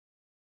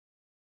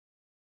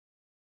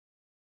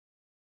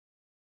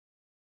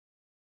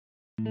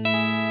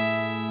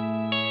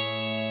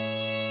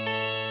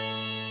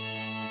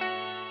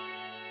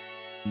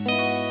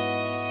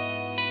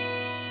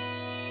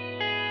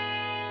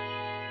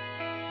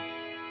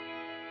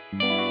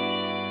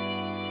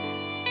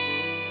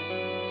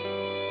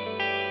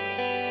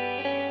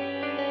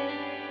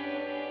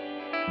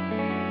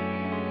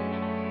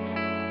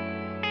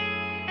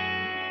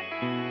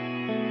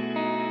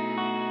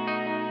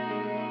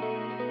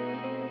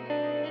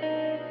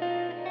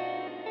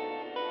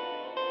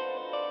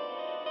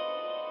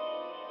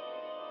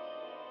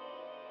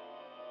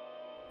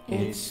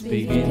It's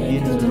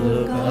beginning to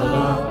look a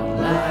lot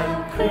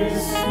like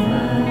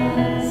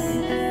Christmas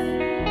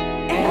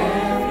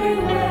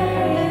everywhere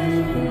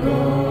you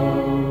go.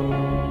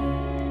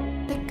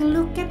 Take a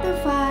look at the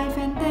 5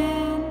 and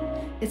 10.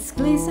 It's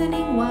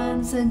glistening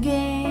once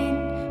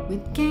again,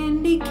 with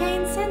candy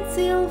canes and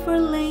silver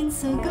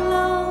lanes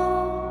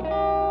aglow.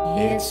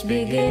 It's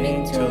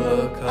beginning to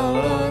look a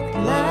lot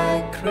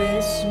like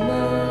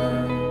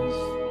Christmas.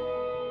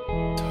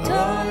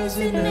 Toys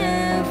in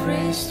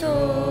every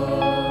store.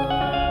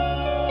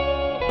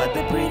 But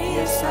the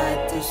prettiest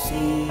sight to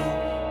see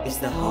is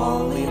the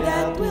holly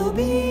that will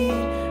be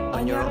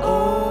on your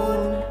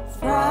own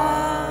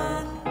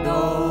front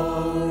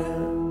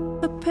door.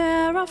 A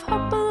pair of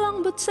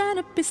hop-along boots and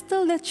a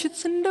pistol that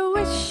shoots in the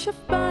wish of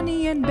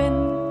Bonnie and Ben.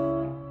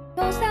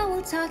 Those that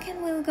will talk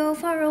and will go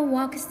for a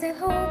walk is the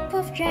hope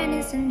of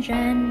Janice and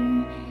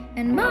Jen.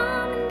 And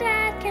Mom and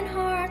Dad can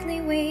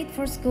hardly wait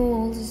for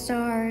school to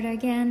start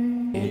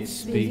again.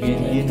 It's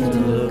beginning to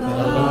look a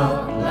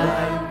lot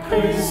like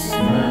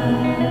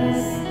Christmas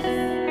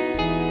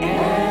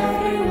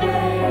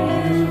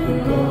everywhere you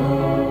go.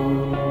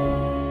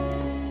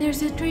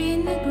 There's a tree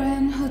in the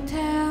Grand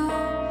Hotel,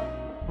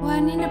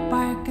 one in the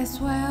park as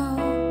well.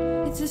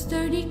 It's a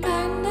sturdy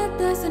kind that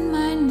doesn't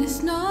mind the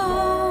snow.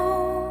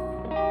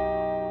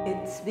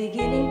 It's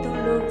beginning to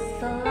look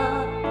a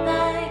lot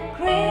like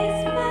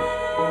Christmas.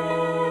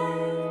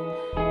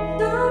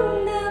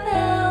 Soon the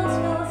bells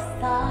will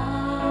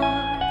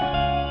start,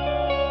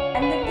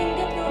 and the thing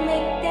that will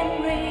make them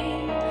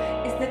ring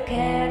is the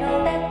carol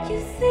that you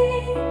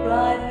sing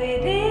right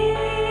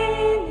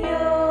within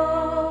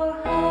your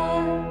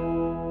heart.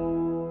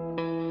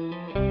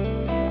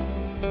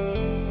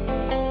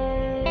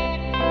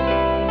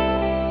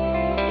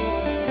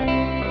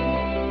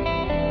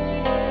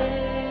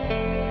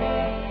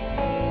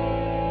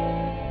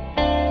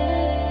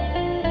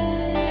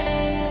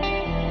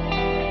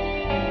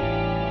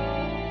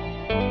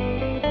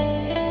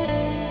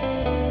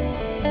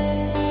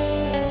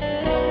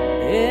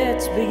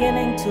 It's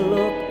beginning to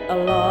look a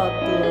lot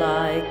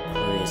like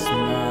Christmas.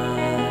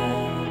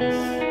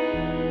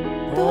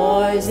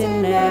 Toys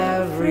in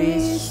every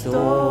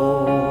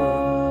store.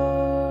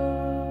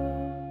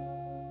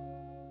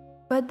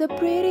 But the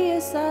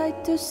prettiest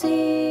sight to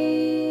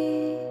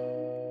see,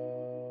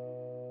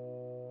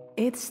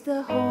 it's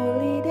the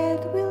holly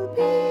that will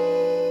be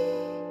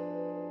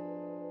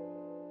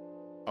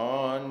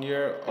On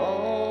your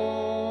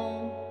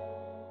own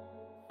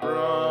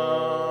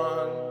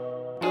front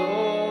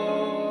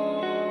door.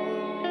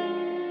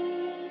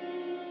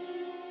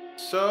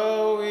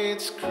 So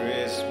it's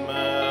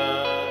Christmas